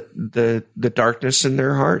because that the darkness in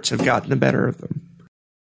their hearts have gotten the better of them.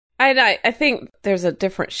 I think there's a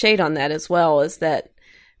different shade on that as well, is that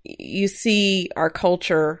you see our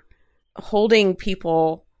culture holding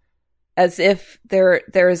people as if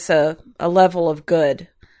there's a level of good.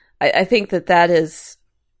 I think that is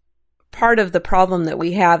part of the problem that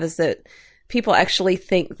we have, is that people actually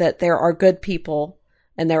think that there are good people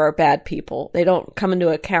and there are bad people. They don't come into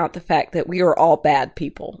account the fact that we are all bad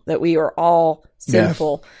people, that we are all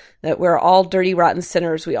sinful, that we're all dirty, rotten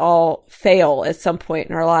sinners. We all fail at some point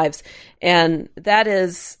in our lives. And that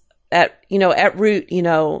is at root,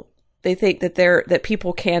 they think that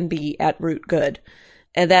people can be at root good.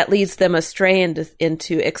 And that leads them astray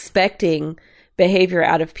into expecting behavior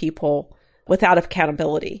out of people without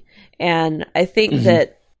accountability. And I think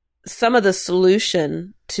that some of the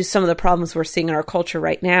solution to some of the problems we're seeing in our culture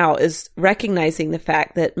right now is recognizing the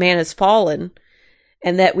fact that man has fallen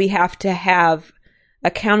and that we have to have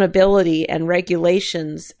accountability and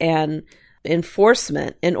regulations and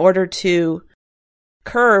enforcement in order to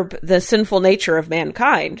curb the sinful nature of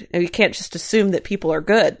mankind. And you can't just assume that people are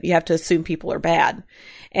good. You have to assume people are bad.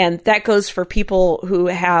 And that goes for people who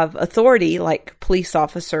have authority, like police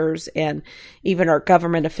officers and even our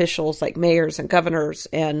government officials like mayors and governors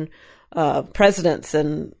and presidents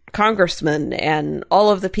and congressmen and all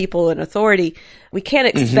of the people in authority. We can't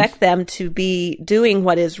expect them to be doing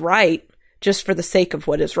what is right just for the sake of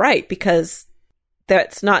what is right, because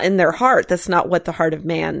that's not in their heart. That's not what the heart of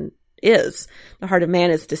man is. The heart of man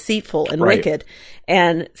is deceitful and wicked.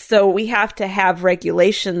 And so we have to have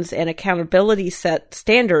regulations and accountability set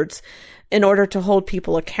standards in order to hold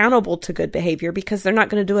people accountable to good behavior, because they're not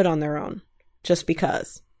going to do it on their own just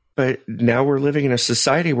because. But now we're living in a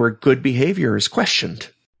society where good behavior is questioned.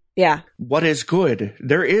 Yeah. What is good?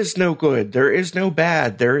 There is no good. There is no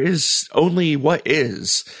bad. There is only what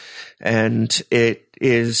is. And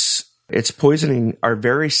it's poisoning our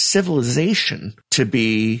very civilization to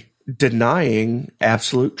be denying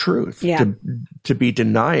absolute truth, to be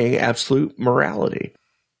denying absolute morality.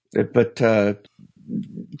 But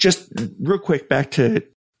just real quick, back to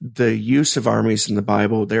the use of armies in the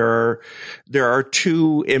Bible, there are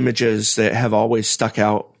two images that have always stuck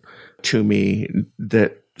out to me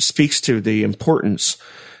that speaks to the importance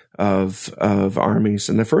of armies.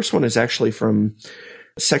 And the first one is actually from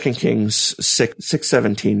 2 Kings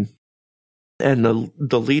 6:17. And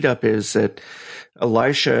the lead up is that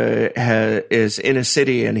Elisha is in a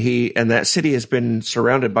city, and that city has been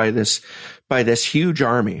surrounded by this huge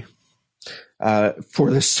army,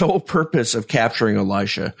 for the sole purpose of capturing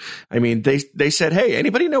Elisha. I mean, they said, "Hey,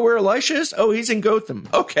 anybody know where Elisha is? Oh, he's in Gotham.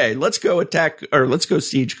 Okay, let's go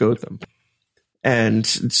siege Gotham." And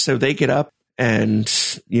so they get up, and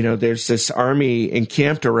there's this army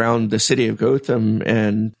encamped around the city of Gotham,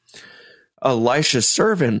 and Elisha's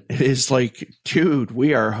servant is like, "Dude,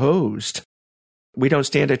 we are hosed. We don't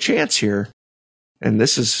stand a chance here." And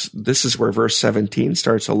this is where verse 17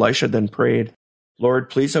 starts. Elisha then prayed, "Lord,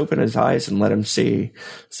 please open his eyes and let him see."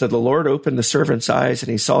 So the Lord opened the servant's eyes,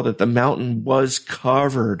 and he saw that the mountain was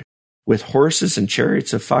covered with horses and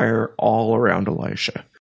chariots of fire all around Elisha.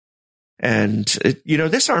 And,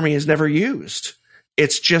 this army is never used.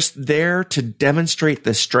 It's just there to demonstrate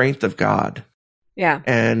the strength of God. Yeah.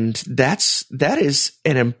 And that is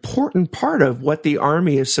an important part of what the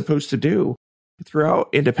army is supposed to do. Throughout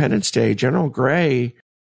Independence Day, General Gray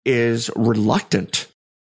is reluctant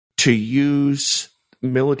to use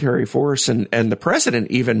military force, and the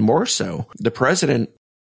president even more so. The president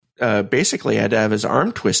basically had to have his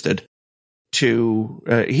arm twisted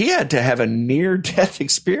he had to have a near-death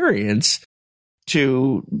experience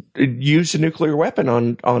to use a nuclear weapon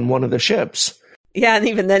on one of the ships. Yeah, and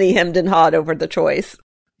even then he hemmed and hawed over the choice.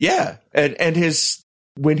 Yeah, and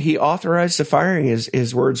when he authorized the firing,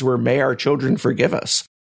 his words were, "May our children forgive us,"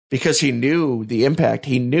 because he knew the impact.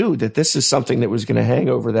 He knew that this is something that was going to hang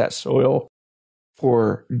over that soil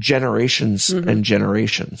for generations and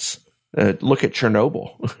generations. Look at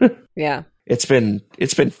Chernobyl. Yeah. It's been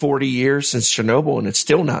 40 years since Chernobyl, and it's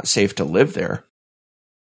still not safe to live there.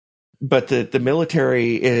 But the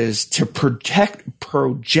military is to project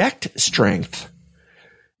strength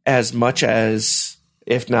as much as,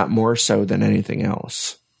 if not more so than anything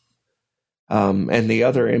else. And the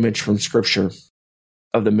other image from Scripture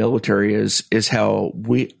of the military is how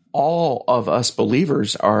all of us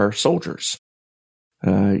believers are soldiers.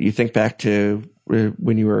 You think back to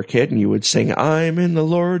when you were a kid and you would sing, "I'm in the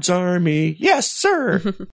Lord's army." Yes, sir.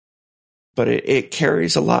 But it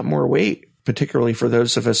carries a lot more weight, particularly for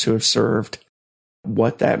those of us who have served,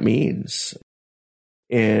 what that means.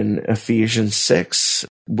 In Ephesians 6,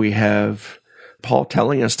 we have Paul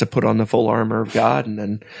telling us to put on the full armor of God and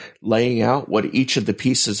then laying out what each of the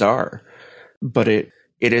pieces are. But it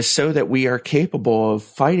is so that we are capable of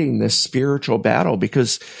fighting this spiritual battle,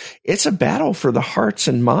 because it's a battle for the hearts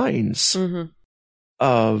and minds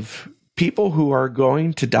of people who are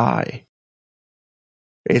going to die.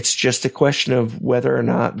 It's just a question of whether or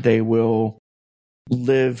not they will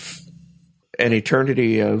live an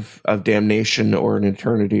eternity of damnation or an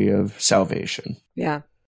eternity of salvation. Yeah.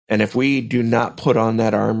 And if we do not put on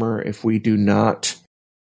that armor, if we do not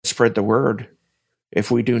spread the word, if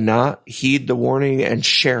we do not heed the warning and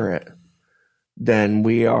share it, then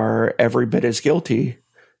we are every bit as guilty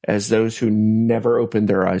as those who never opened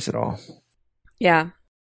their eyes at all. Yeah.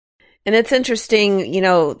 And it's interesting,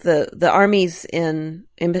 the armies in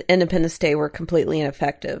Independence Day were completely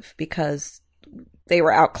ineffective because they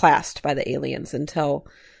were outclassed by the aliens until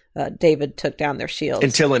David took down their shields.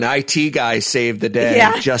 Until an IT guy saved the day.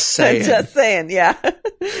 Yeah. Just saying. Just saying, yeah.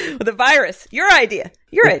 With a virus. Your idea.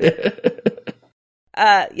 Yeah,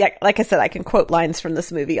 like I said, I can quote lines from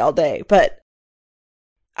this movie all day, but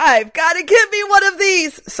I've got to get me one of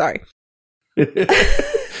these. Sorry.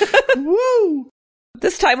 Woo!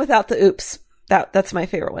 This time without the oops. That's my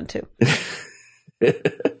favorite one too.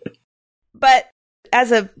 But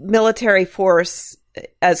as a military force,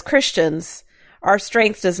 as Christians, our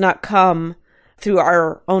strength does not come through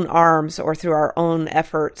our own arms or through our own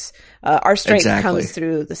efforts. Our strength comes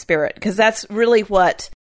through the Spirit, because that's really what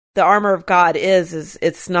the armor of God is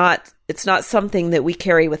it's not something that we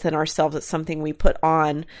carry within ourselves. It's something we put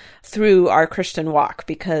on through our Christian walk,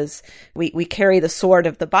 because we carry the sword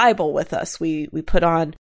of the Bible with us. We put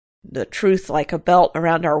on the truth like a belt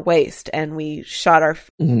around our waist, and we shod our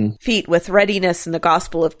feet with readiness in the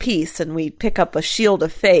gospel of peace, and we pick up a shield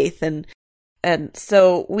of faith. And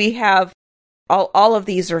so we have all of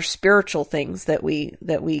these are spiritual things that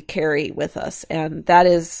we carry with us. And that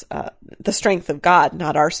is the strength of God,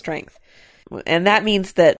 not our strength. And that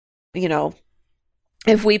means that,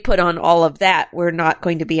 if we put on all of that, we're not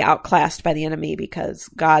going to be outclassed by the enemy, because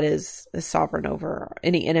God is sovereign over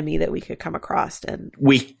any enemy that we could come across. And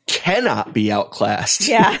we cannot be outclassed.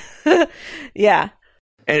 Yeah. Yeah.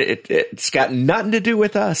 And it's got nothing to do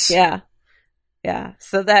with us. Yeah. Yeah.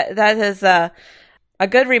 So that is a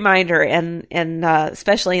good reminder, and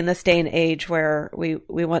especially in this day and age where we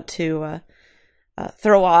want to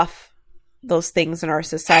throw off those things in our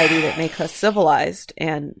society that make us civilized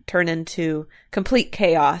and turn into complete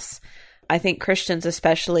chaos. I think Christians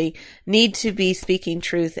especially need to be speaking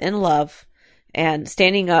truth in love and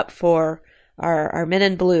standing up for our men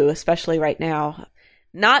in blue, especially right now.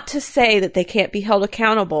 Not to say that they can't be held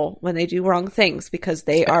accountable when they do wrong things, because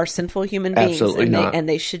they are sinful human beings. Absolutely not. And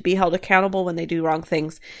they should be held accountable when they do wrong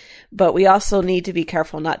things. But we also need to be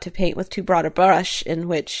careful not to paint with too broad a brush, in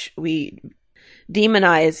which we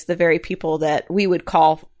demonize the very people that we would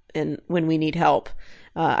call in when we need help.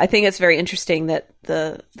 I think it's very interesting that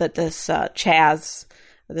this Chaz,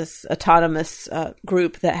 this autonomous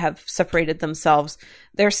group that have separated themselves,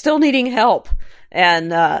 they're still needing help,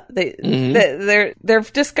 and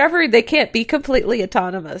they've discovered they can't be completely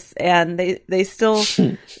autonomous, and they still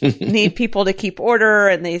need people to keep order,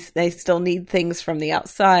 and they still need things from the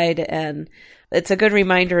outside. And it's a good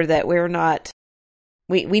reminder that we're not.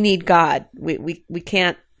 We need God. We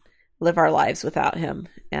can't live our lives without Him.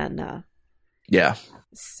 And yeah.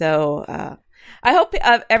 So I hope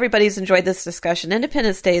everybody's enjoyed this discussion.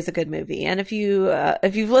 Independence Day is a good movie, and if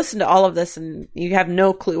you've listened to all of this and you have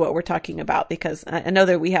no clue what we're talking about, because I know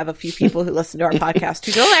that we have a few people who listen to our podcast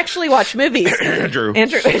who don't actually watch movies. Andrew,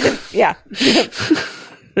 yeah.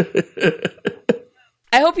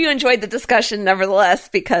 I hope you enjoyed the discussion, nevertheless,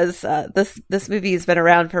 because this movie has been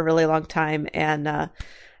around for a really long time, and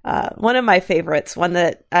one of my favorites, one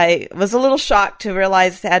that I was a little shocked to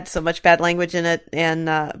realize had so much bad language in it, and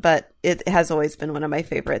but it has always been one of my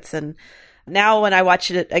favorites. And now when I watch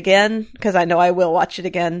it again, because I know I will watch it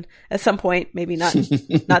again at some point, maybe not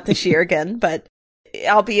this year again, but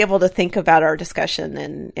I'll be able to think about our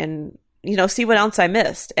discussion and see what else I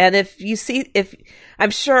missed. And if I'm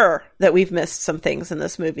sure that we've missed some things in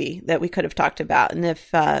this movie that we could have talked about. And if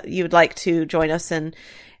you would like to join us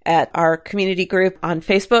at our community group on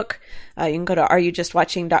Facebook, you can go to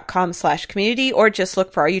areyoujustwatching.com/community, or just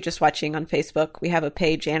look for Are You Just Watching on Facebook. We have a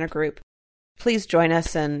page and a group. Please join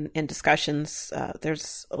us in discussions.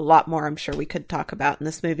 There's a lot more I'm sure we could talk about in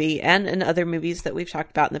this movie and in other movies that we've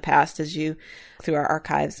talked about in the past through our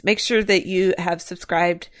archives. Make sure that you have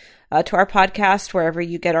subscribed to our podcast wherever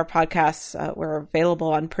you get our podcasts. We're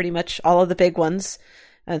available on pretty much all of the big ones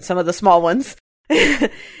and some of the small ones.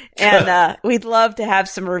 And we'd love to have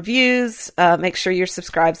some reviews. Make sure you're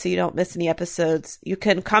subscribed so you don't miss any episodes. You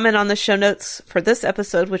can comment on the show notes for this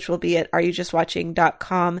episode, which will be at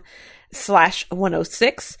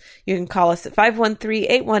areyoujustwatching.com/106. You can call us at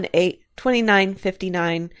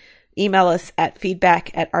 513-818-2959. Email us at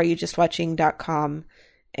feedback@areyoujustwatching.com.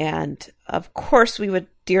 And of course, we would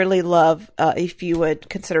dearly love if you would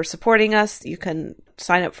consider supporting us. You can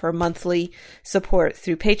sign up for a monthly support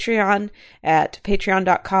through Patreon at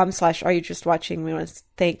patreon.com/areyoujustwatching. We want to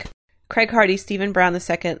thank Craig Hardy, Stephen Brown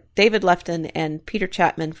II, David Lefton, and Peter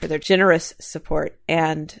Chapman for their generous support.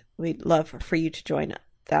 And we'd love for you to join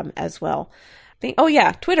them as well.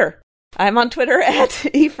 Twitter. I'm on Twitter at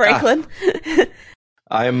eFranklin.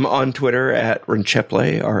 I'm on Twitter at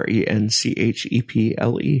Rencheple,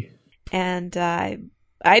 RENCHEPLE. And I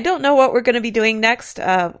don't know what we're going to be doing next.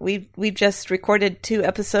 We've just recorded 2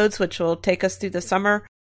 episodes, which will take us through the summer.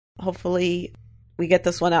 Hopefully we get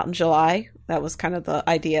this one out in July. That was kind of the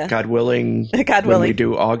idea. God willing, God when willing. we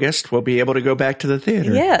do August, we'll be able to go back to the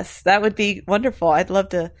theater. Yes, that would be wonderful. I'd love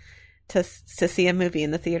to see a movie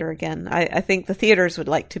in the theater again. I think the theaters would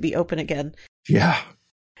like to be open again. Yeah.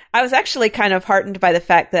 I was actually kind of heartened by the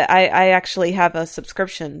fact that I actually have a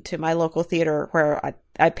subscription to my local theater where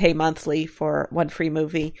I pay monthly for one free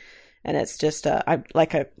movie, and it's just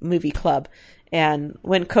like a movie club. And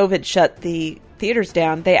when COVID shut the theaters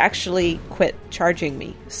down, they actually quit charging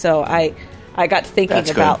me. So I got to thinking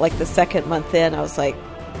about like the second month in, I was like,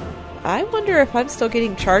 I wonder if I'm still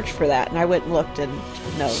getting charged for that. And I went and looked, and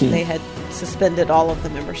no, they had suspended all of the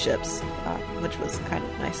memberships, which was kind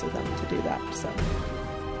of nice of them to do that. So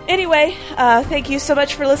anyway, thank you so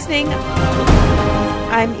much for listening.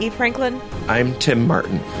 I'm Eve Franklin. I'm Tim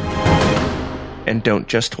Martin. And don't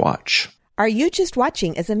just watch. Are You Just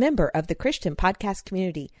Watching is a member of the Christian podcast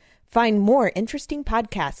community. Find more interesting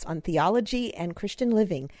podcasts on theology and Christian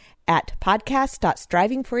living at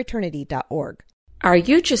podcast.strivingforeternity.org. Are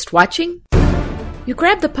you just watching? You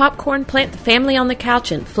grab the popcorn, plant the family on the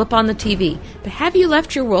couch, and flip on the TV. But have you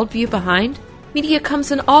left your worldview behind? Media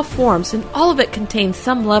comes in all forms, and all of it contains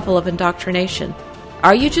some level of indoctrination.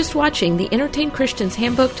 Are You Just Watching? The Entertained Christian's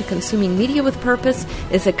Handbook to Consuming Media with Purpose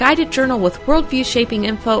is a guided journal with worldview-shaping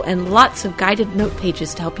info and lots of guided note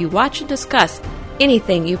pages to help you watch and discuss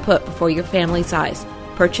anything you put before your family's eyes.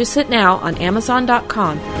 Purchase it now on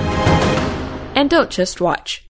Amazon.com. And don't just watch.